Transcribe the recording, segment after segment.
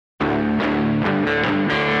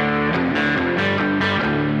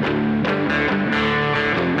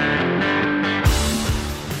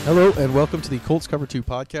Hello and welcome to the Colts Cover-2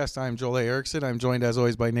 Podcast. I'm Joel A. Erickson. I'm joined as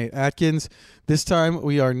always by Nate Atkins. This time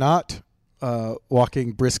we are not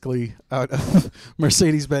walking briskly out of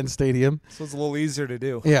Mercedes-Benz Stadium. So it's a little easier to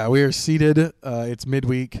do. Yeah, we are seated. It's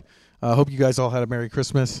midweek. I hope you guys all had a Merry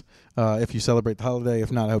Christmas if you celebrate the holiday.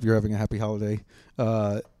 If not, I hope you're having a happy holiday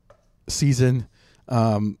season.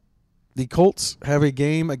 The Colts have a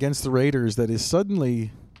game against the Raiders that is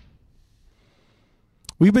suddenly...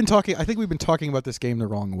 I think we've been talking about this game the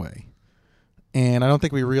wrong way. And I don't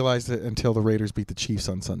think we realized it until the Raiders beat the Chiefs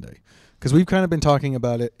on Sunday. Because we've kind of been talking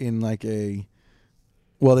about it in like they've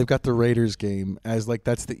got the Raiders game as like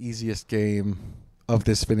that's the easiest game of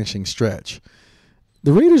this finishing stretch.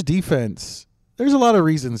 The Raiders defense, there's a lot of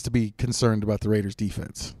reasons to be concerned about the Raiders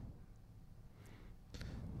defense.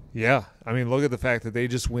 Yeah. I mean, look at the fact that they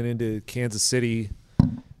just went into Kansas City,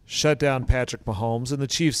 shut down Patrick Mahomes, and the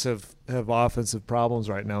Chiefs have offensive problems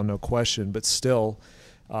right now, no question. But still,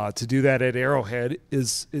 to do that at Arrowhead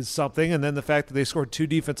is something. And then the fact that they scored 2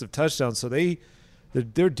 defensive touchdowns, so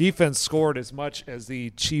their defense scored as much as the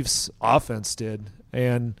Chiefs' offense did.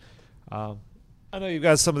 And I know you've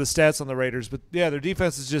got some of the stats on the Raiders, but yeah, their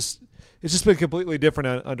defense is just been completely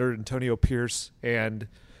different under Antonio Pierce, and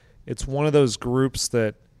it's one of those groups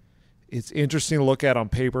that it's interesting to look at on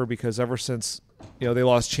paper because ever since they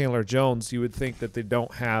lost Chandler Jones, you would think that they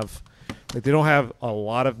don't have a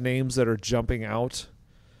lot of names that are jumping out,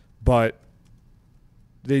 but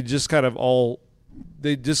they just kind of all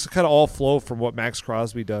flow from what Max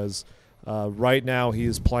Crosby does. Right now, he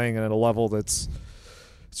is playing at a level it's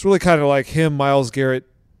really kind of like him, Myles Garrett,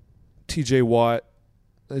 T.J. Watt.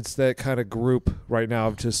 It's that kind of group right now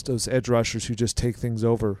of just those edge rushers who just take things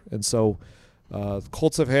over. And so the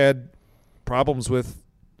Colts have had problems with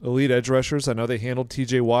elite edge rushers. I know they handled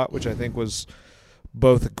T.J. Watt, which I think was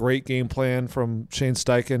both a great game plan from Shane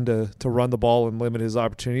Steichen to run the ball and limit his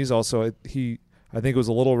opportunities. Also, I think was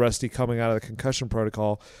a little rusty coming out of the concussion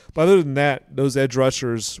protocol. But other than that, those edge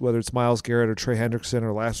rushers, whether it's Myles Garrett or Trey Hendrickson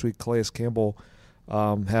or last week Calais Campbell,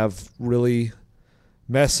 have really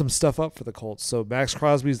messed some stuff up for the Colts. So Max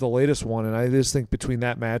Crosby's the latest one, and I just think between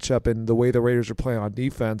that matchup and the way the Raiders are playing on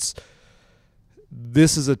defense,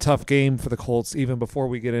 this is a tough game for the Colts even before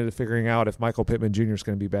we get into figuring out if Michael Pittman Jr. is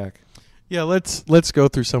going to be back. Yeah, let's go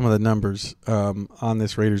through some of the numbers on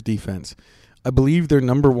this Raiders defense. I believe they're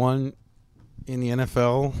number 1 in the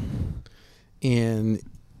NFL in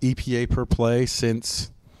EPA per play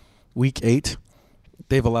since week 8.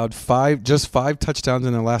 They've allowed 5 touchdowns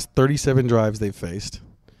in their last 37 drives they've faced.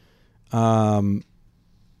 And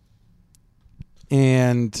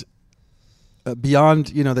beyond,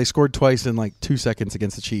 they scored twice in like 2 seconds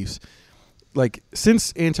against the Chiefs. Like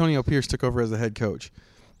since Antonio Pierce took over as the head coach,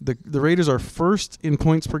 the Raiders are first in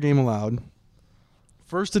points per game allowed,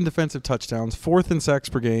 first in defensive touchdowns, 4th in sacks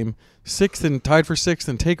per game, tied for 6th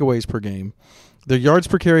in takeaways per game. Their yards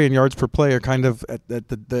per carry and yards per play are kind of at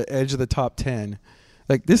the edge of the top 10.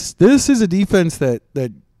 Like this is a defense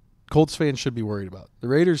that Colts fans should be worried about. The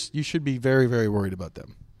Raiders, you should be very, very worried about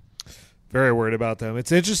them. Very worried about them.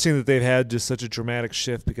 It's interesting that they've had just such a dramatic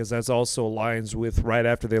shift because that's also aligns with right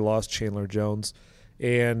after they lost Chandler Jones.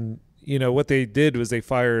 And, what they did was they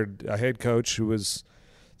fired a head coach who was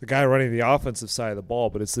the guy running the offensive side of the ball,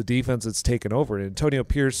 but it's the defense that's taken over. And Antonio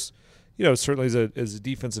Pierce, certainly as a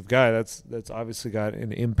defensive guy, that's obviously got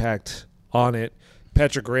an impact on it.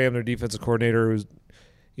 Patrick Graham, their defensive coordinator, who's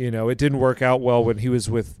it didn't work out well when he was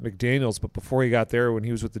with McDaniels, but before he got there, when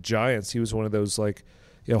he was with the Giants, he was one of those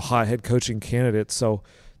hot head coaching candidates. So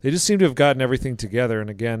they just seem to have gotten everything together. And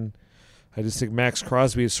again, I just think Max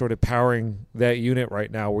Crosby is sort of powering that unit right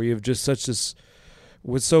now, where you have just such this.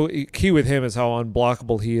 What's so key with him is how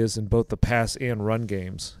unblockable he is in both the pass and run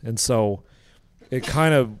games, and so it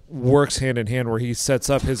kind of works hand in hand where he sets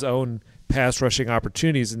up his own pass rushing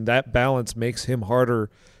opportunities, and that balance makes him harder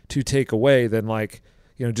to take away than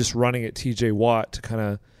just running at T.J. Watt to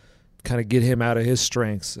kind of get him out of his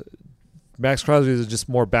strengths. Max Crosby is just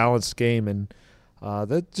more balanced game, and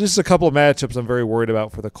that's just a couple of matchups I'm very worried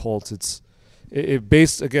about for the Colts. We're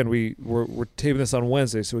taping this on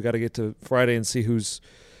Wednesday, so we got to get to Friday and see who's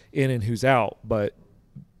in and who's out. But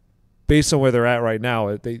based on where they're at right now,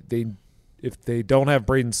 if they don't have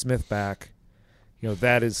Braden Smith back,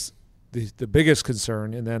 that is the biggest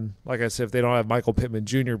concern. And then, like I said, if they don't have Michael Pittman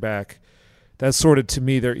Jr. back, that's sort of, to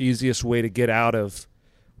me, their easiest way to get out of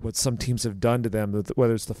what some teams have done to them,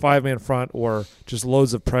 whether it's the 5-man front or just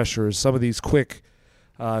loads of pressures. Some of these quick,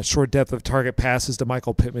 short depth of target passes to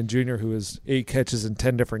Michael Pittman Jr., who has 8 catches in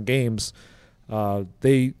 10 different games. What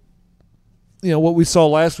we saw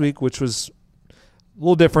last week, which was a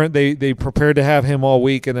little different. They prepared to have him all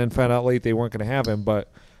week and then found out late they weren't going to have him.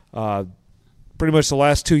 But Pretty much the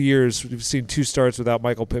last 2 years, we've seen 2 starts without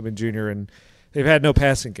Michael Pittman Jr., and they've had no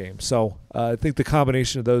passing game. So I think the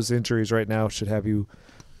combination of those injuries right now should have you a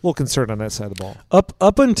little concerned on that side of the ball.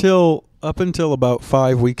 Up until about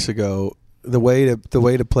 5 weeks ago, the way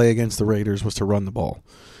to play against the Raiders was to run the ball.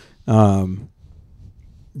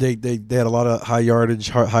 They had a lot of high yardage,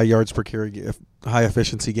 high yards per carry, high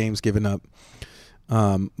efficiency games given up.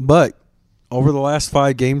 But over the last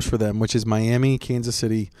 5 games for them, which is Miami, Kansas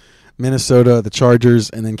City, Minnesota, the Chargers,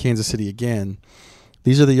 and then Kansas City again,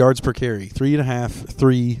 these are the yards per carry: 3.5,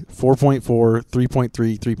 3, 4.4,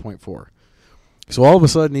 3.3, 3.4. So all of a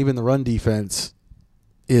sudden, even the run defense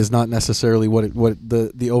is not necessarily what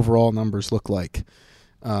the overall numbers look like.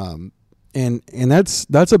 And that's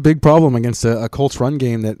a big problem against a Colts run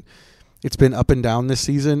game that it's been up and down this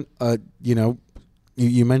season.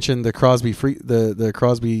 You mentioned the Crosby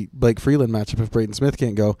Blake Freeland matchup. If Braden Smith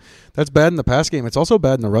can't go, that's bad in the pass game. It's also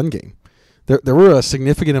bad in the run game. There were a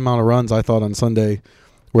significant amount of runs, I thought, on Sunday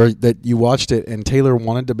where that you watched it and Taylor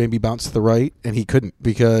wanted to maybe bounce to the right and he couldn't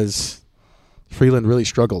because Freeland really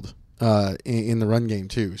struggled in the run game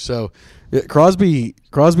too. So Crosby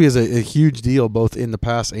is a huge deal both in the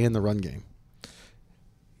pass and the run game.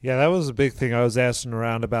 Yeah, that was a big thing I was asking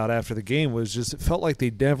around about after the game. Was just it felt like they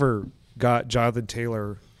never got Jonathan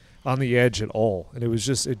Taylor on the edge at all, and it was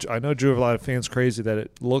just I know it drew a lot of fans crazy that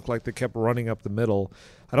it looked like they kept running up the middle.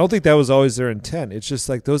 I don't think that was always their intent. It's just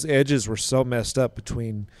like those edges were so messed up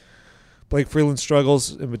between Blake Freeland's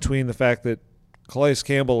struggles and between the fact that Calais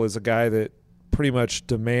Campbell is a guy that pretty much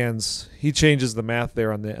demands – he changes the math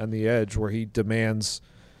there on the edge where he demands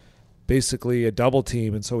basically a double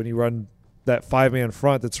team. And so when you run that 5-man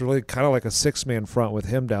front, that's really kind of like a 6-man front with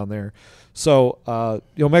him down there. So,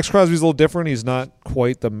 Max Crosby's a little different. He's not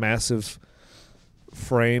quite the massive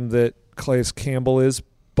frame that Calais Campbell is,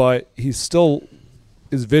 but he's still –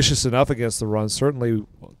 is vicious enough against the run. Certainly,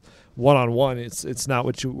 one-on-one, it's not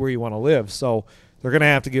where you want to live. So they're going to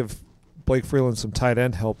have to give Blake Freeland some tight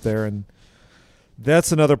end help there, and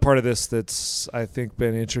that's another part of this that's I think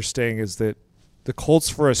been interesting is that the Colts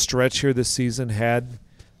for a stretch here this season had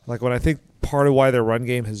when I think part of why their run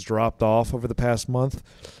game has dropped off over the past month.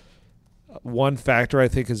 One factor I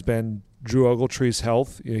think has been Drew Ogletree's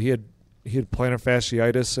health. He had plantar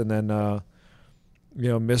fasciitis and then.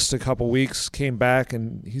 Missed a couple weeks, came back,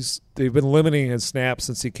 and they've been limiting his snaps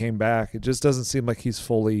since he came back. It just doesn't seem like he's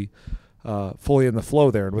fully in the flow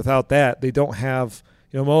there. And without that, they don't have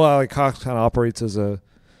Mo Alley Cox kind of operates as a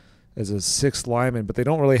 6th lineman, but they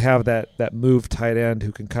don't really have that move tight end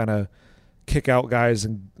who can kind of kick out guys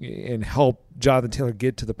and help Jonathan Taylor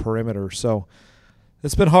get to the perimeter. So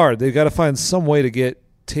it's been hard. They've got to find some way to get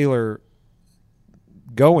Taylor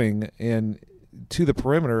going and to the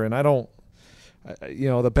perimeter, and I don't.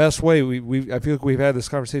 The best way I feel like we've had this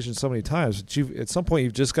conversation so many times. But at some point,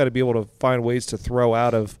 you've just got to be able to find ways to throw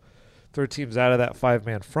teams out of that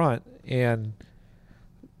 5-man front, and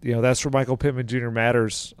that's where Michael Pittman Jr.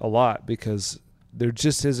 matters a lot because there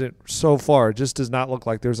just isn't so far. It just does not look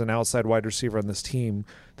like there's an outside wide receiver on this team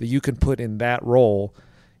that you can put in that role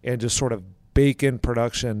and just sort of bake in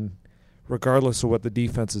production, regardless of what the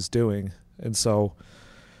defense is doing, and so.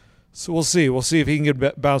 So we'll see. We'll see if he can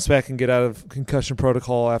get bounce back and get out of concussion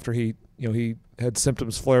protocol after he had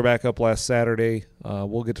symptoms flare back up last Saturday.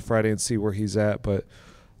 We'll get to Friday and see where he's at. But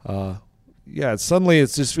suddenly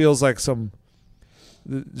it just feels like Shane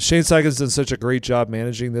Steichen's done such a great job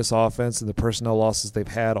managing this offense and the personnel losses they've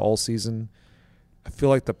had all season. I feel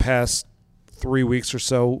like the past 3 weeks or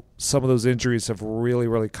so, some of those injuries have really,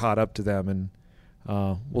 really caught up to them, and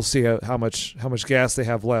we'll see how much gas they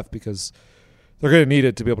have left because. They're going to need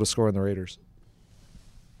it to be able to score on the Raiders.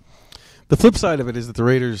 The flip side of it is that the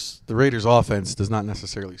Raiders offense does not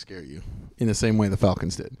necessarily scare you in the same way the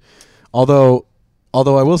Falcons did. Although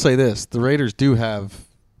I will say this, the Raiders do have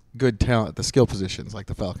good talent at the skill positions like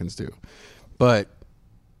the Falcons do. But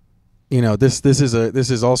this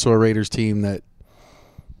is also a Raiders team that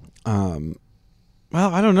I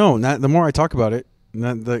don't know. The more I talk about it,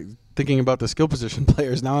 thinking about the skill position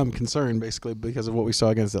players, now I'm concerned basically because of what we saw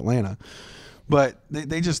against Atlanta. But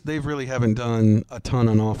they really haven't done a ton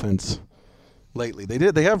on offense lately.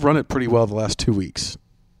 They have run it pretty well the last 2 weeks.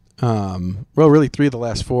 Really 3 of the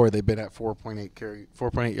last 4 they've been at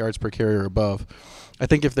 4.8 yards per carry or above. I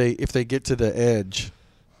think if they get to the edge,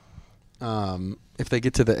 and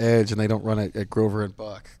they don't run it at Grover and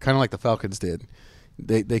Buck, kind of like the Falcons did,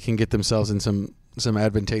 they can get themselves in some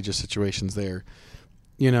advantageous situations there.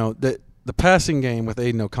 The passing game with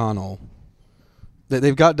Aiden O'Connell.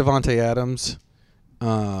 They've got Devontae Adams.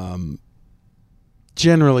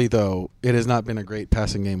 Generally, though, it has not been a great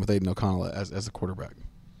passing game with Aiden O'Connell as a quarterback.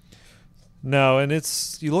 No, and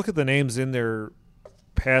you look at the names in their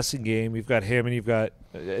passing game. You've got him, and you've got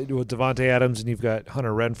Devontae Adams, and you've got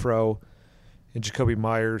Hunter Renfrow and Jacoby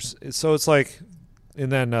Myers. So it's like,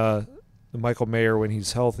 and then Michael Mayer when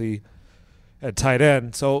he's healthy at tight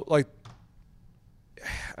end. So, like,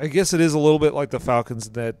 I guess it is a little bit like the Falcons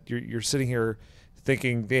that you're sitting here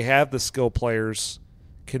thinking they have the skill players.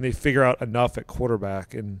 Can they figure out enough at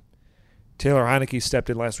quarterback? And Taylor Heineke stepped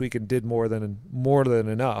in last week and did more than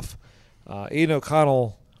enough. Aiden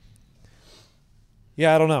O'Connell,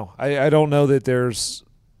 I don't know. I don't know that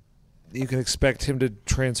you can expect him to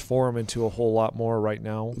transform into a whole lot more right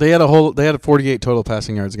now. They had 48 total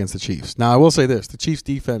passing yards against the Chiefs. Now I will say this: the Chiefs'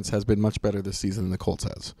 defense has been much better this season than the Colts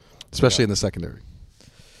has, especially in the secondary.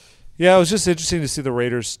 Yeah, it was just interesting to see the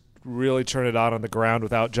Raiders really turn it on the ground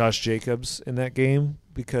without Josh Jacobs in that game,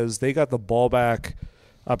 because they got the ball back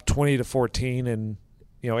up 20-14, and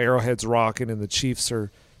Arrowhead's rocking, and the Chiefs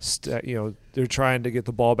are they're trying to get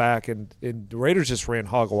the ball back, and the Raiders just ran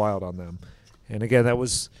hog wild on them. And again, that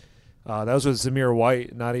was with Zamir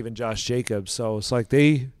White, not even Josh Jacobs. So it's like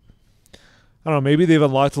I don't know, maybe they've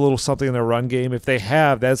unlocked a little something in their run game. If they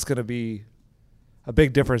have, that's going to be a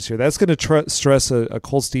big difference here. That's going to stress a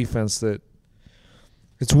Colts defense that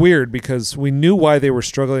it's weird, because we knew why they were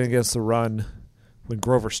struggling against the run when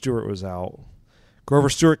Grover Stewart was out. Grover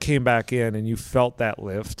Stewart came back in, and you felt that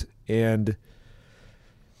lift. And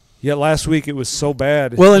yet last week it was so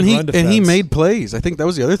bad. Well, and he made plays. I think that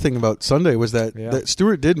was the other thing about Sunday was that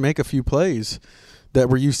Stewart did make a few plays that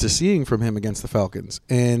we're used to seeing from him against the Falcons,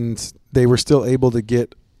 and they were still able to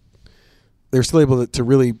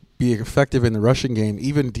really be effective in the rushing game,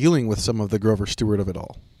 even dealing with some of the Grover Stewart of it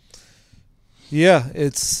all. Yeah,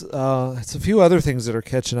 it's a few other things that are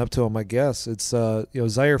catching up to him, I guess. It's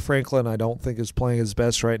Zaire Franklin, I don't think is playing his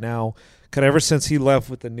best right now. Kind of ever since he left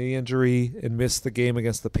with the knee injury and missed the game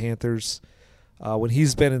against the Panthers, when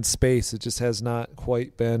he's been in space, it just has not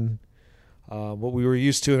quite been what we were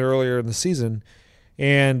used to earlier in the season.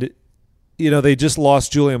 And they just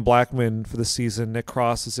lost Julian Blackmon for the season. Nick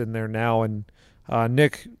Cross is in there now, and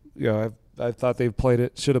Nick, I thought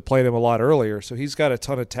should have played him a lot earlier. So he's got a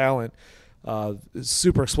ton of talent.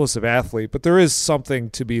 Super explosive athlete, but there is something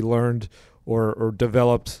to be learned or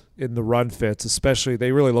developed in the run fits. Especially,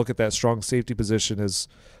 they really look at that strong safety position as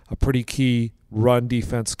a pretty key run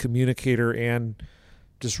defense communicator and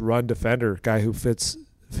just run defender, guy who fits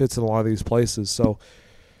in a lot of these places. So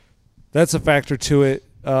that's a factor to it.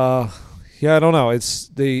 I don't know. And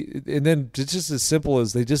then it's just as simple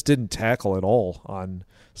as they just didn't tackle at all on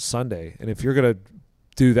Sunday. And if you're gonna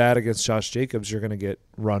do that against Josh Jacobs, you're going to get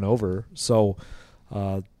run over. So,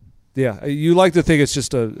 you like to think it's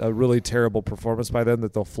just a really terrible performance by them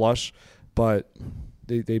that they'll flush, but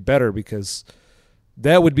they better, because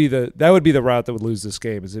that would be the route that would lose this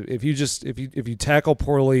game. Is if you tackle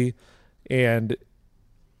poorly and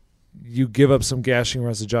you give up some gashing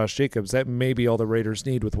runs to Josh Jacobs, that may be all the Raiders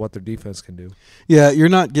need with what their defense can do. Yeah, you're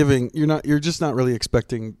just not really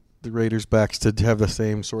expecting the Raiders backs to have the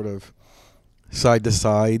same sort of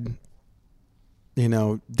side-to-side,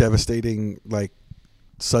 devastating,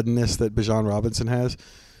 suddenness that Bijan Robinson has.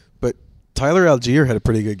 But Tyler Algier had a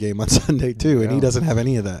pretty good game on Sunday, too, and he doesn't have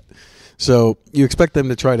any of that. So you expect them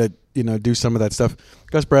to try to, do some of that stuff.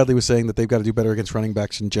 Gus Bradley was saying that they've got to do better against running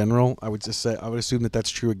backs in general. I would assume that that's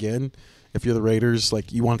true again. If you're the Raiders,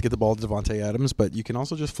 you want to get the ball to Devontae Adams, but you can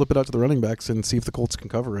also just flip it out to the running backs and see if the Colts can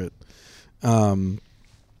cover it.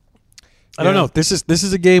 I don't know. This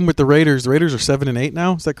is a game with the Raiders. The Raiders are 7-8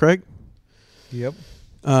 now. Is that correct? Yep.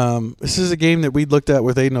 This is a game that we'd looked at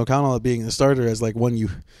with Aiden O'Connell being the starter as one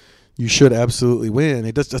you should absolutely win.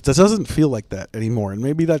 It just doesn't feel like that anymore, and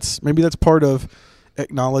maybe that's part of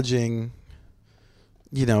acknowledging,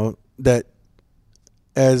 that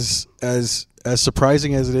as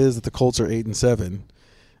surprising as it is that the Colts are 8-7,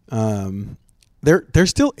 they're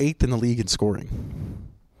still 8th in the league in scoring.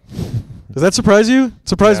 Does that surprise you? It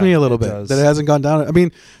surprised me a little bit that it hasn't gone down. I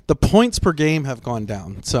mean, the points per game have gone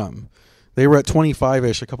down some. They were at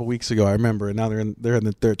 25-ish a couple weeks ago, I remember, and now they're at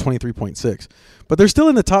 23.6. But they're still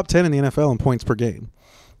in the top 10 in the NFL in points per game.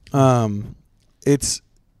 That's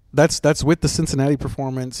with the Cincinnati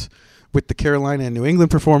performance, with the Carolina and New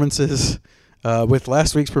England performances, with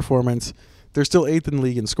last week's performance. They're still 8th in the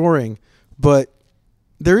league in scoring, but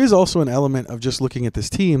there is also an element of just looking at this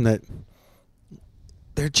team that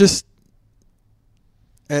they're just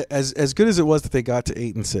as good as it was that they got to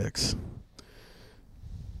 8-6.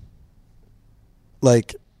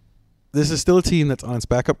 This is still a team that's on its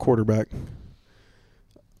backup quarterback.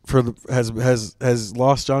 Has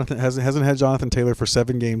lost Jonathan hasn't had Jonathan Taylor for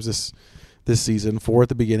 7 games this season, 4 at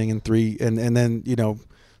the beginning and 3 and then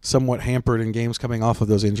somewhat hampered in games coming off of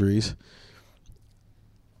those injuries.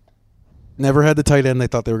 Never had the tight end they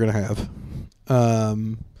thought they were going to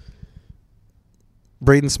have.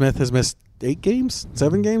 Braden Smith has missed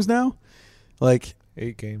 7 games now. Like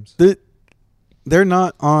 8 games. They're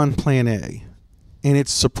not on plan A. And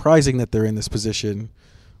it's surprising that they're in this position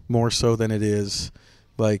more so than it is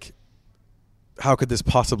like, how could this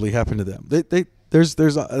possibly happen to them? They're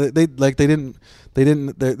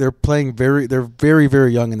playing they're very,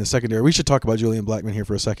 very young in the secondary. We should talk about Julian Blackmon here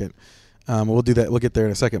for a second. We'll do that. We'll get there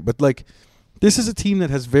in a second. But like, this is a team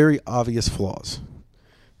that has very obvious flaws.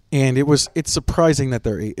 And it's surprising that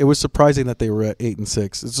it was surprising that they were at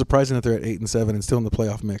 8-6. It's surprising that they're at 8-7 and still in the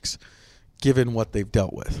playoff mix, given what they've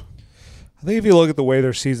dealt with. I think if you look at the way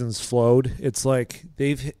their season's flowed, it's like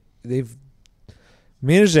they've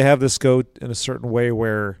managed to have this go in a certain way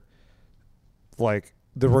where, like,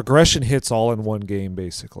 the regression hits all in one game,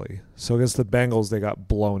 basically. So against the Bengals, they got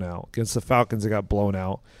blown out. Against the Falcons, they got blown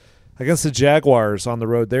out. Against the Jaguars on the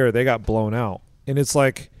road there, they got blown out. And it's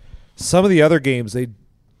like some of the other games,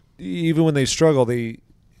 even when they struggle, they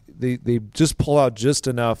just pull out just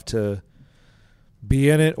enough to be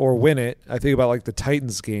in it or win it. I think about like the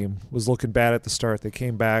Titans game was looking bad at the start. They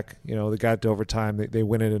came back, they got to overtime. They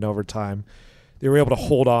win it in overtime. They were able to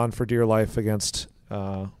hold on for dear life against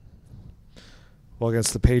the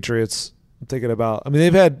Patriots. I'm thinking about. I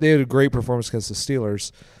mean, they had a great performance against the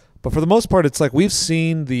Steelers, but for the most part, it's like we've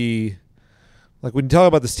seen when you talk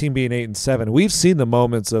about this team being 8-7, we've seen the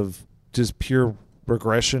moments of just pure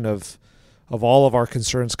regression of all of our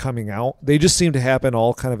concerns coming out. They just seem to happen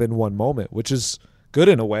all kind of in one moment, which is good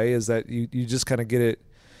in a way, is that you just kind of get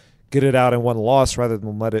it out in one loss rather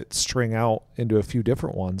than let it string out into a few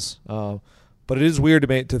different ones. But it is weird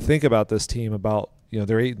to think about this team about, they're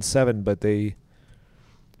 8-7, but they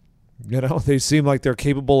seem like they're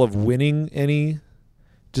capable of winning a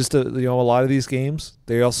lot of these games.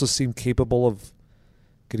 They also seem capable of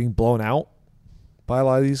getting blown out by a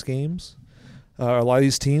lot of these games, a lot of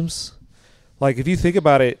these teams. Like, if you think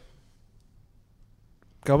about it,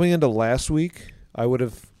 going into last week, I would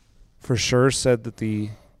have for sure said that how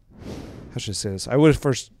should I say this?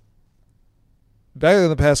 Back in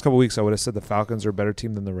the past couple weeks, I would have said the Falcons are a better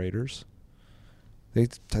team than the Raiders. I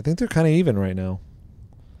think they're kind of even right now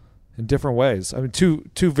in different ways. I mean, two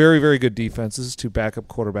very, very good defenses, 2 backup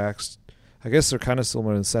quarterbacks. I guess they're kind of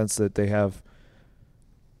similar in the sense that they have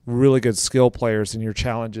really good skill players, and your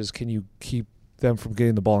challenge is, can you keep them from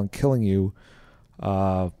getting the ball and killing you?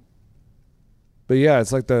 But yeah,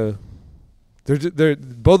 it's like they're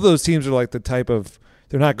both of those teams are like the type of,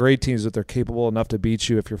 they're not great teams, but they're capable enough to beat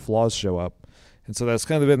you if your flaws show up. And so that's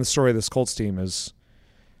kind of been the story of this Colts team, is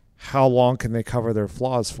how long can they cover their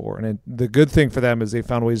flaws for? And the good thing for them is they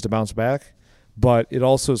found ways to bounce back, but it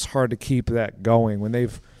also is hard to keep that going. When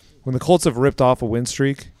the Colts have ripped off a win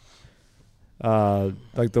streak, they won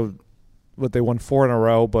 4 in a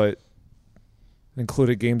row, but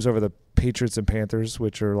included games over the Patriots and Panthers,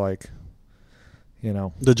 which are like,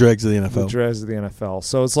 the dregs of the NFL. The dregs of the NFL.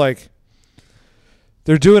 So it's like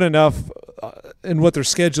they're doing enough in what their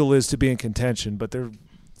schedule is to be in contention, but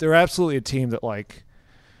they're absolutely a team that, like,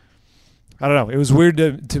 I don't know. It was weird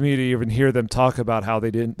to me to even hear them talk about how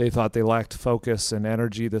they thought they lacked focus and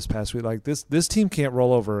energy this past week. Like, this team can't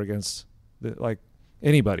roll over against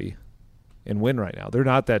anybody and win right now. They're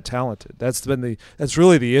not that talented. That's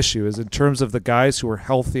really the issue, is in terms of the guys who are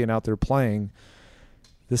healthy and out there playing.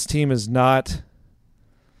 This team is not.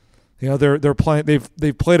 They're playing.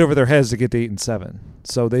 They've played over their heads to get to 8-7.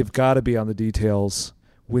 So they've got to be on the details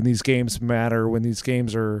when these games matter. When these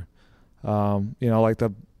games are, like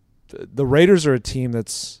the Raiders are a team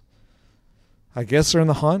that's, I guess they're in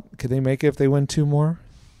the hunt. Could they make it if they win 2 more?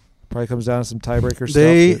 Probably comes down to some tiebreaker stuff.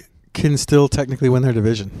 They can still technically win their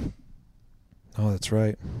division. Oh, that's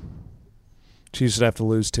right. Chiefs would have to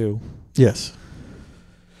lose 2. Yes.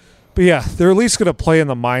 But yeah, they're at least going to play in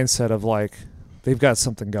the mindset of like, they've got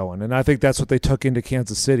something going, and I think that's what they took into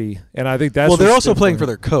Kansas City. And I think that's they're also playing for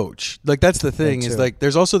their coach. Like, that's the thing, is like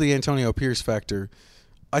there's also the Antonio Pierce factor.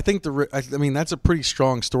 I think that's a pretty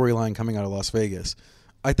strong storyline coming out of Las Vegas.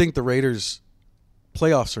 I think the Raiders'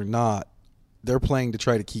 playoffs are not. They're playing to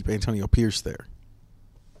try to keep Antonio Pierce there.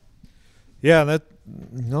 Yeah,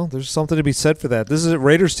 there's something to be said for that. This is a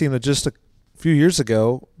Raiders team that just a few years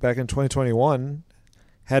ago, back in 2021,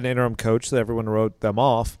 had an interim coach that everyone wrote them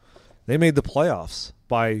off. They made the playoffs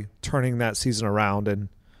by turning that season around and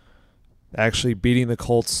actually beating the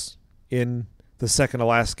Colts in the second to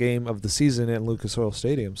last game of the season in Lucas Oil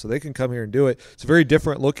Stadium. So they can come here and do it. It's a very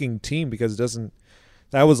different looking team because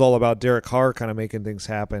that was all about Derek Carr kind of making things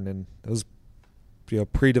happen. And it was,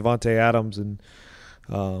 pre Devontae Adams and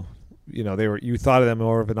You thought of them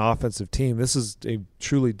more of an offensive team. This is a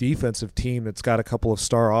truly defensive team that's got a couple of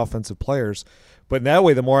star offensive players. But in that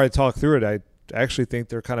way, the more I talk through it, I actually think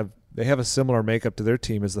they have a similar makeup to their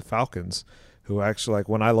team as the Falcons, who actually, like,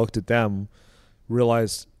 when I looked at them,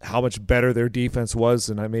 realized how much better their defense was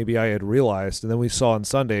than maybe I had realized. And then we saw on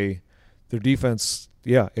Sunday their defense,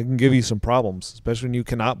 it can give you some problems, especially when you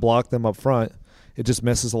cannot block them up front. It just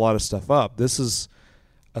messes a lot of stuff up. This is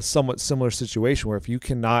a somewhat similar situation where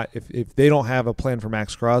if they don't have a plan for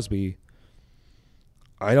Max Crosby,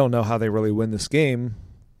 I don't know how they really win this game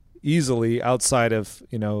easily outside of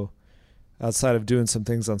doing some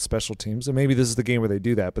things on special teams. And maybe this is the game where they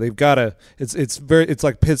do that, but they've got to, it's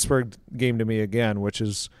like Pittsburgh game to me again, which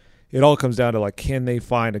is, it all comes down to, like, can they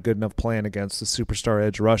find a good enough plan against the superstar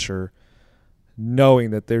edge rusher,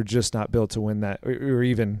 knowing that they're just not built to win that or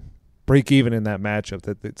even break even in that matchup,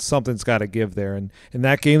 that something's got to give there. And in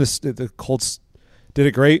that game, the Colts did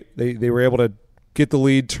it great. They were able to get the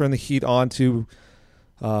lead, turn the heat on to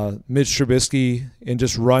Mitch Trubisky, and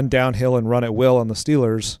just run downhill and run at will on the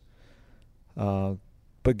Steelers.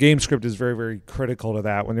 But game script is very, very critical to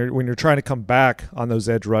that. When you're trying to come back on those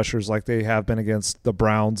edge rushers like they have been against the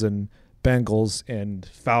Browns and Bengals and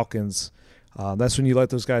Falcons, that's when you let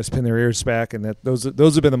those guys pin their ears back, and those have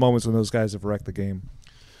been the moments when those guys have wrecked the game.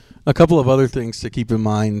 A couple of other things to keep in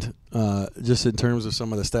mind, just in terms of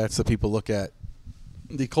some of the stats that people look at.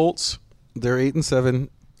 The Colts, they're 8-7.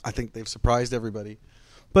 I think they've surprised everybody,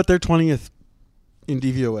 but they're 20th in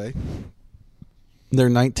DVOA. They're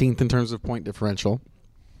 19th in terms of point differential.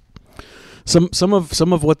 Some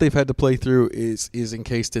of what they've had to play through is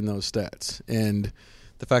encased in those stats, and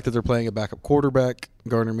the fact that they're playing a backup quarterback,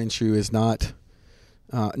 Gardner Minshew, is not.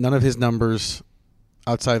 None of his numbers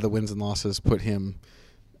outside of the wins and losses put him,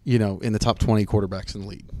 in the top 20 quarterbacks in the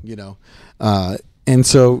league. And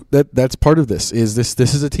so that's part of this. This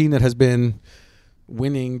is a team that has been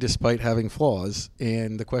winning despite having flaws,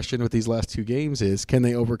 and the question with these last two games is, can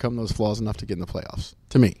they overcome those flaws enough to get in the playoffs?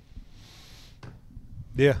 To me,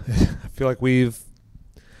 I feel like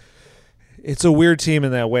it's a weird team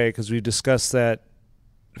in that way, because we've discussed that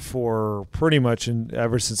for pretty much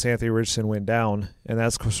ever since Anthony Richardson went down, and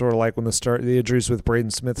that's sort of like when the injuries with Braden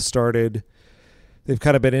Smith started. They've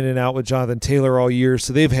kind of been in and out with Jonathan Taylor all year,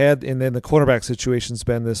 so they've had, and then the quarterback situation's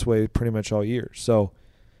been this way pretty much all year. So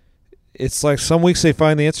it's like some weeks they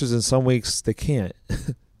find the answers and some weeks they can't.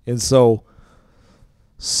 And so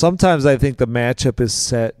sometimes I think the matchup is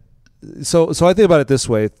set. So I think about it this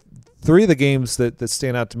way. 3 of the games that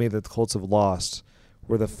stand out to me that the Colts have lost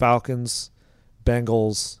were the Falcons,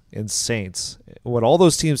 Bengals, and Saints. What all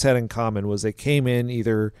those teams had in common was they came in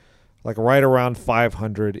either like right around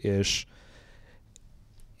 500-ish,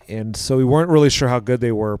 and so we weren't really sure how good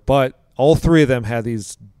they were, but all 3 of them had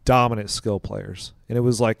these dominant skill players. And it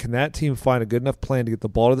was like, can that team find a good enough plan to get the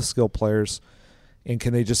ball to the skill players, and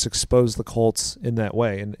can they just expose the Colts in that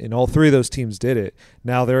way? And all 3 of those teams did it.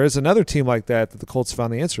 Now, there is another team like that the Colts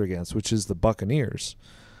found the answer against, which is the Buccaneers.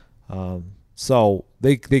 So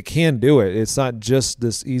they can do it. It's not just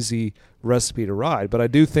this easy recipe to ride. But I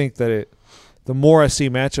do think that the more I see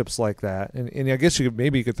matchups like that, and I guess you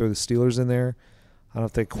could throw the Steelers in there. I don't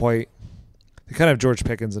think quite. They kind of have George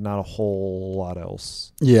Pickens and not a whole lot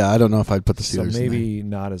else. Yeah, I don't know if I'd put the Steelers so maybe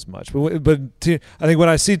not as much. But I think when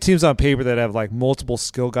I see teams on paper that have like multiple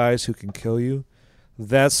skill guys who can kill you,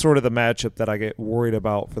 that's sort of the matchup that I get worried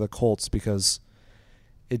about for the Colts, because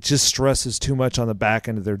it just stresses too much on the back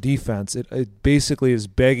end of their defense. It basically is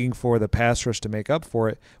begging for the pass rush to make up for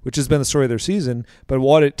it, which has been the story of their season. But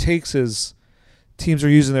what it takes is teams are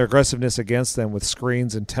using their aggressiveness against them with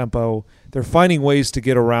screens and tempo. They're finding ways to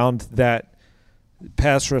get around that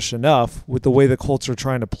pass rush enough with the way the Colts are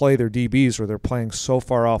trying to play their DBs, where they're playing so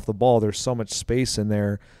far off the ball. There's so much space in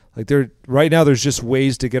there. Like right now, there's just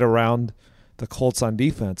ways to get around the Colts on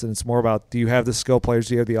defense, and it's more about, do you have the skill players,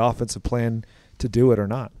 do you have the offensive plan to do it or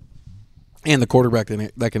not? And the quarterback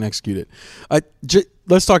that can execute it.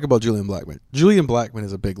 Let's talk about Julian Blackmon. Julian Blackmon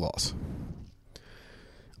is a big loss.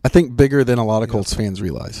 I think bigger than a lot of Colts fans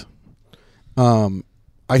realize.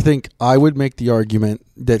 I think I would make the argument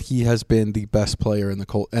that he has been the best player in the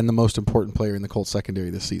Colts and the most important player in the Colts secondary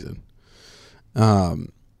this season.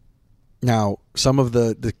 Now, some of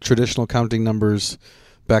the traditional counting numbers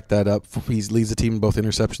back that up. He leads the team in both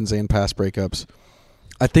interceptions and pass breakups.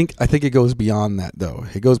 I think it goes beyond that, though.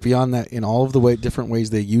 It goes beyond that in all of the different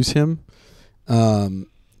ways they use him.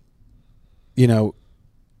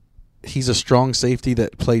 He's a strong safety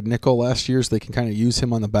that played nickel last year, so they can kind of use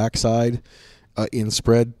him on the backside in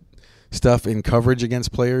spread stuff, in coverage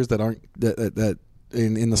against players that aren't that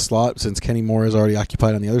in the slot, since Kenny Moore is already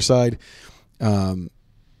occupied on the other side.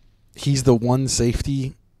 he's the one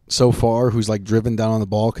safety so far who's like driven down on the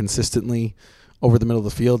ball consistently over the middle of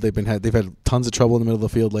the field. They've had tons of trouble in the middle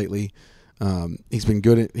of the field lately. He's been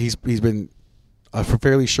good at he's been a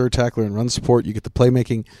fairly sure tackler in run support. You get the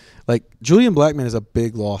playmaking. Like, Julian Blackmon is a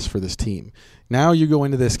big loss for this team. Now you go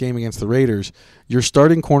into this game against the Raiders. Your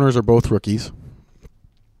starting corners are both rookies,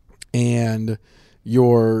 and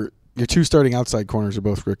your two starting outside corners are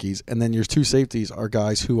both rookies, and then your two safeties are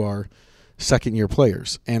guys who are second-year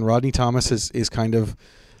players. And Rodney Thomas is kind of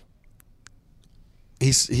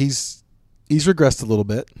he's regressed a little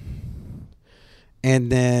bit,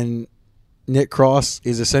 and then Nick Cross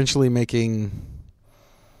is essentially making,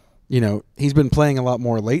 he's been playing a lot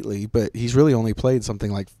more lately, but he's really only played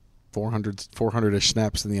something like 400-ish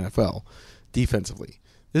snaps in the NFL defensively.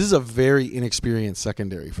 This is a very inexperienced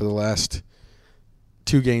secondary for the last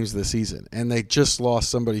 2 games of the season, and they just lost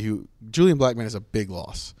somebody who – Julian Blackmon is a big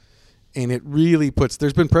loss. And it really puts –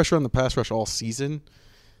 there's been pressure on the pass rush all season.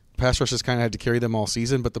 Pass rush has kind of had to carry them all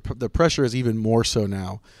season, but the pressure is even more so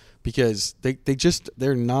now because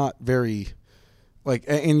they're not very – like,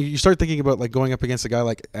 and you start thinking about like going up against a guy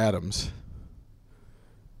like Adams,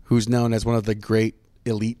 who's known as one of the great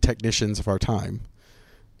elite technicians of our time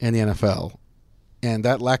in the NFL, and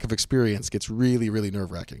that lack of experience gets really, really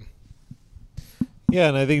nerve-wracking. Yeah,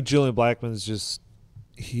 and I think Julian Blackmon is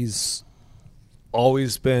he's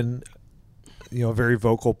always been, a very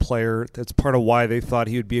vocal player. That's part of why they thought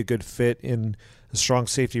he would be a good fit in a strong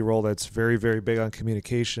safety role that's very, very big on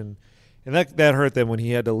communication. And that hurt them when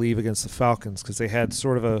he had to leave against the Falcons because they had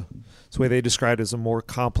sort of it's the way they described it as a more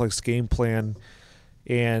complex game plan.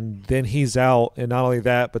 And then he's out, and not only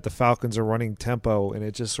that, but the Falcons are running tempo, and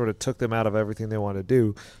it just sort of took them out of everything they wanted to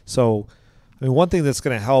do. So, one thing that's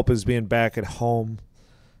going to help is being back at home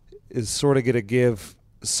is sort of going to give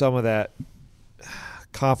some of that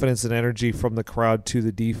confidence and energy from the crowd to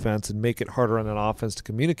the defense and make it harder on an offense to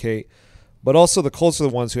communicate. But also the Colts are the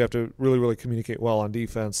ones who have to really, really communicate well on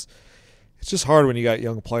defense. It's just hard when you got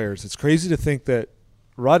young players. It's crazy to think that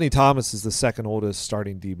Rodney Thomas is the second oldest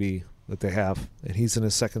starting DB that they have, and he's in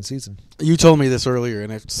his second season. You told me this earlier,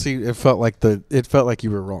 and it felt like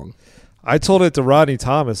you were wrong. I told it to Rodney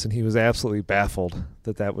Thomas, and he was absolutely baffled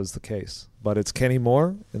that was the case. But it's Kenny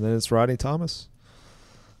Moore, and then it's Rodney Thomas.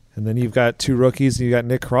 And then you've got 2 rookies, and you got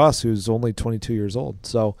Nick Cross, who's only 22 years old.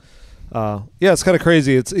 So, it's kind of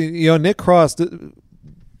crazy. It's Nick Cross.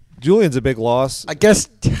 Julian's a big loss. I guess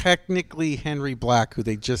technically Henry Black, who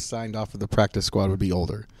they just signed off of the practice squad, would be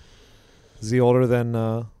older. Is he older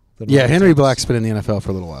than yeah, Henry Black's been in the NFL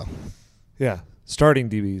for a little while. Yeah,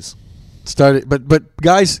 starting DBs. But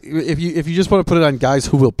guys, if you just want to put it on guys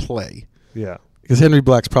who will play. Yeah. Because Henry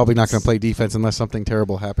Black's probably not going to play defense unless something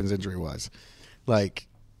terrible happens injury-wise.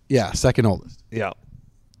 Second oldest. Yeah.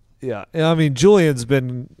 Yeah. I mean, Julian's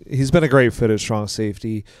been a great fit at strong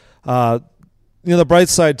safety. The bright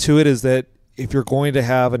side to it is that if you're going to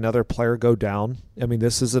have another player go down, I mean,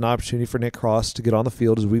 this is an opportunity for Nick Cross to get on the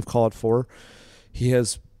field, as we've called for. He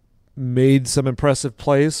has made some impressive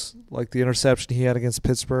plays, like the interception he had against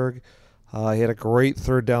Pittsburgh. He had a great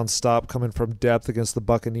third down stop coming from depth against the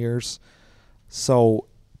Buccaneers. So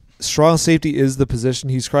strong safety is the position.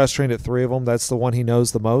 He's cross-trained at 3 of them. That's the one he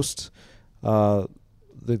knows the most.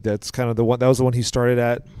 That's kind of the one. That was the one he started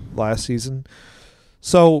at last season.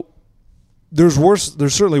 So there's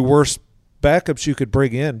certainly worse backups you could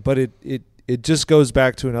bring in, but it just goes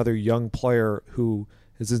back to another young player who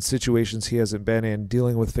is in situations he hasn't been in,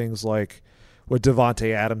 dealing with things like what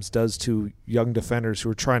Devontae Adams does to young defenders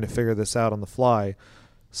who are trying to figure this out on the fly.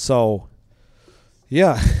 So,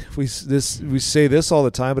 yeah, we say this all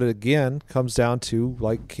the time, but it again comes down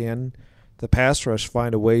to, can the pass rush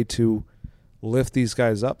find a way to lift these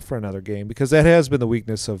guys up for another game? Because that has been the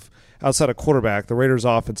weakness of, outside of quarterback, the Raiders'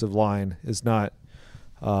 offensive line is not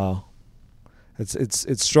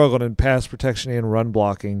it's struggled in pass protection and run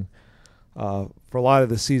blocking for a lot of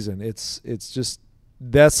the season. It's just,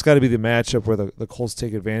 that's got to be the matchup where the Colts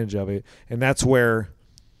take advantage of it. And that's where,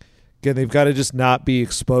 again, they've got to just not be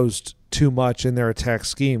exposed too much in their attack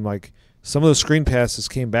scheme. Like, some of those screen passes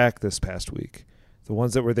came back this past week, the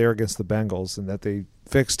ones that were there against the Bengals and that they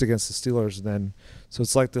fixed against the Steelers. And then, so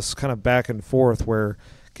it's like this kind of back and forth where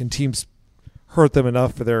can teams hurt them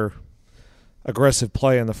enough for their aggressive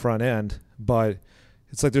play on the front end. But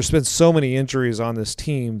it's like there's been so many injuries on this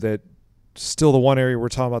team that still the one area we're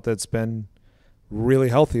talking about that's been really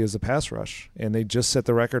healthy is the pass rush. And they just set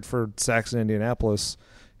the record for sacks in Indianapolis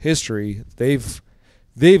history. They've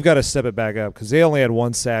got to step it back up because they only had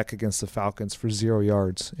 1 sack against the Falcons for 0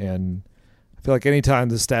 yards. And I feel like anytime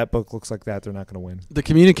the stat book looks like that, they're not going to win. The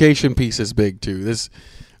communication piece is big too. That's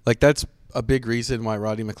a big reason why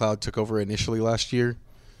Rodney McLeod took over initially last year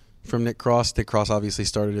from Nick Cross. Nick Cross obviously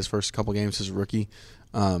started his first couple games as a rookie.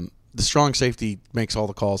 The strong safety makes all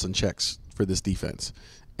the calls and checks for this defense.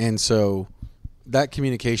 And so that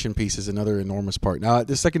communication piece is another enormous part. Now,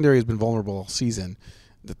 the secondary has been vulnerable all season.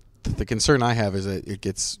 The concern I have is that it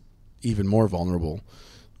gets even more vulnerable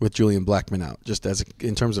with Julian Blackmon out, just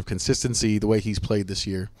in terms of consistency, the way he's played this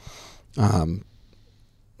year.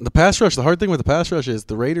 The pass rush, the hard thing with the pass rush is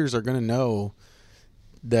the Raiders are going to know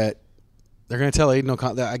that they're going to tell Aiden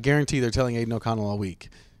O'Connell. I guarantee they're telling Aiden O'Connell all week,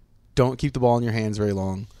 don't keep the ball in your hands very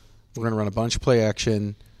long. We're going to run a bunch of play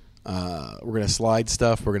action. We're going to slide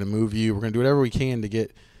stuff. We're going to move you. We're going to do whatever we can to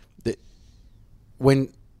get the.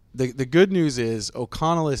 When the good news is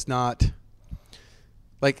O'Connell is not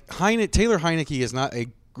like Taylor Heineke is not a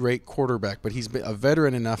great quarterback, but he's been a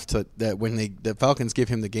veteran enough that when the Falcons give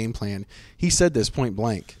him the game plan, he said this point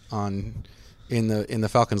blank in the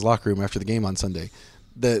Falcons locker room after the game on Sunday.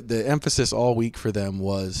 The emphasis all week for them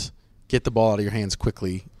was get the ball out of your hands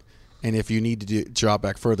quickly, and if you need to drop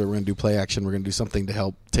back further, we're going to do play action. We're going to do something to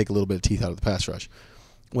help take a little bit of teeth out of the pass rush.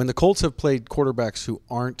 When the Colts have played quarterbacks who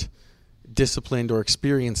aren't disciplined or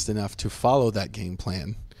experienced enough to follow that game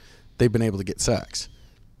plan, they've been able to get sacks.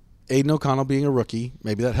 Aiden O'Connell being a rookie,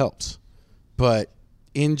 maybe that helps. But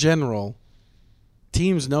in general,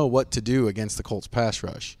 teams know what to do against the Colts pass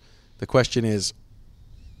rush. The question is,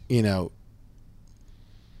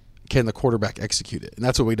 can the quarterback execute it? And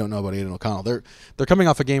that's what we don't know about Aiden O'Connell. They're coming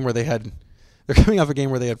off a game where they had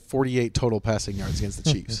 48 total passing yards against the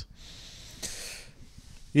Chiefs.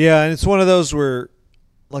 Yeah, and it's one of those where,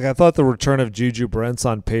 like, I thought the return of Juju Brents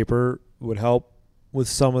on paper would help with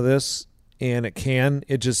some of this, and it can.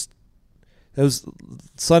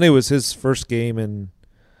 Sunday was his first game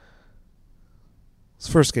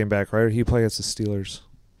back, right? He played against the Steelers.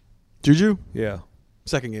 Juju? Yeah.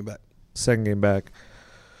 Second game back.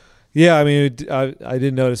 Yeah, I mean, I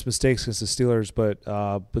didn't notice mistakes against the Steelers,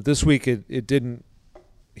 but this week it didn't.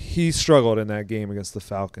 He struggled in that game against the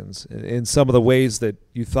Falcons in some of the ways that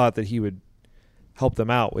you thought that he would help them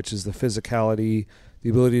out, which is the physicality, the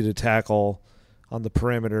ability to tackle on the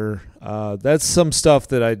perimeter. That's some stuff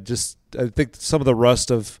that I think some of the rust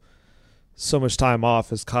of so much time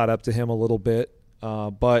off has caught up to him a little bit.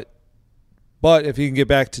 But if he can get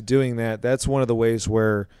back to doing that, that's one of the ways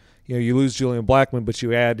where you lose Julian Blackmon, but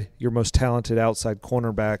you add your most talented outside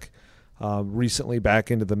cornerback recently back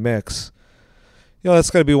into the mix.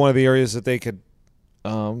 That's going to be one of the areas that they could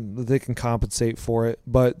that they can compensate for it.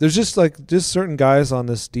 But there's just certain guys on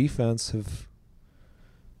this defense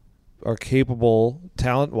are capable,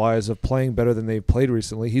 talent-wise, of playing better than they've played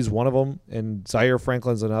recently. He's one of them, and Zaire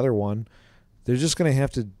Franklin's another one. They're just going to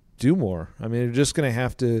have to do more. I mean, they're just going to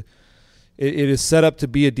have to it is set up to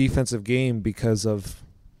be a defensive game because of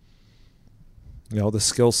the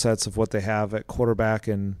skill sets of what they have at quarterback,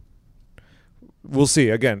 and we'll see.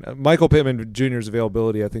 Again, Michael Pittman Jr.'s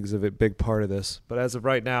availability, I think, is a big part of this. But as of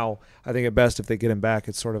right now, I think at best, if they get him back,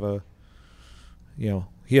 it's sort of a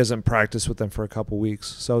he hasn't practiced with them for a couple weeks.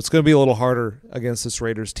 So it's going to be a little harder against this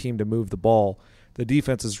Raiders team to move the ball. The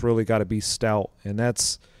defense has really got to be stout. And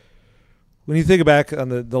that's when you think back on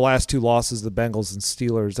the last two losses, the Bengals and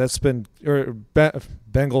Steelers, that's been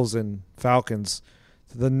Bengals and Falcons,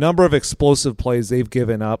 the number of explosive plays they've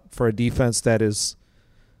given up for a defense that is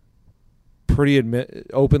pretty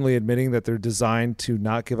openly admitting that they're designed to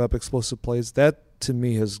not give up explosive plays, that to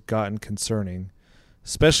me has gotten concerning,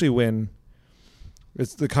 especially when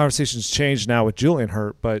the conversation's changed now with Julian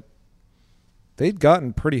hurt, but they'd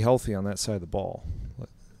gotten pretty healthy on that side of the ball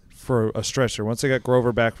for a stretch there. Once they got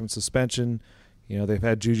Grover back from suspension, they've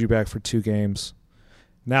had Juju back for 2 games.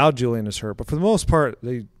 Now Julian is hurt, but for the most part,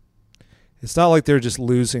 it's not like they're just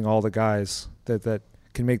losing all the guys that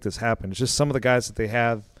can make this happen. It's just some of the guys that they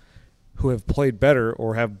have who have played better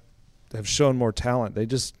or have shown more talent. They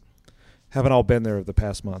just haven't all been there the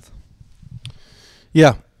past month.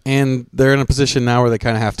 Yeah. And they're in a position now where they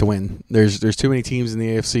kind of have to win. There's too many teams in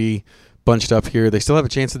the AFC bunched up here. They still have a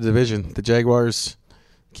chance at the division. The Jaguars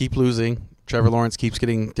keep losing. Trevor Lawrence keeps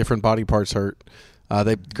getting different body parts hurt.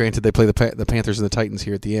 They play the Panthers and the Titans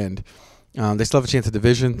here at the end. They still have a chance at the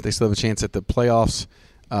division. They still have a chance at the playoffs.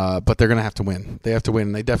 But they're going to have to win. They have to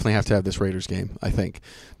win. They definitely have to have this Raiders game, I think,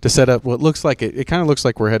 to set up what looks like it kind of looks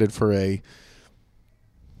like we're headed for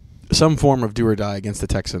some form of do or die against the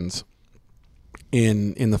Texans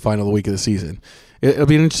in the final week of the season. It'll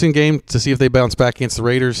be an interesting game to see if they bounce back against the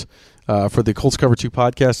Raiders. For the Colts Cover-2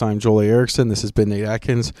 Podcast, I'm Joel A. Erickson. This has been Nate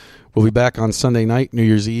Atkins. We'll be back on Sunday night, New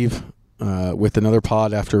Year's Eve, with another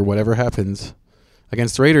pod after whatever happens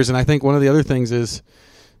against the Raiders. And I think one of the other things is,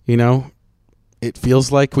 it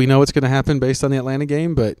feels like we know what's going to happen based on the Atlanta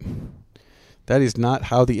game, but that is not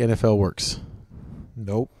how the NFL works.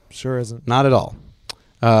 Nope, sure isn't. Not at all.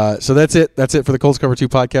 So that's it. That's it for the Colts Cover-2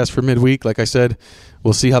 podcast for midweek. Like I said,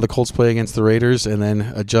 we'll see how the Colts play against the Raiders and then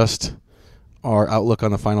adjust our outlook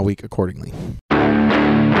on the final week accordingly.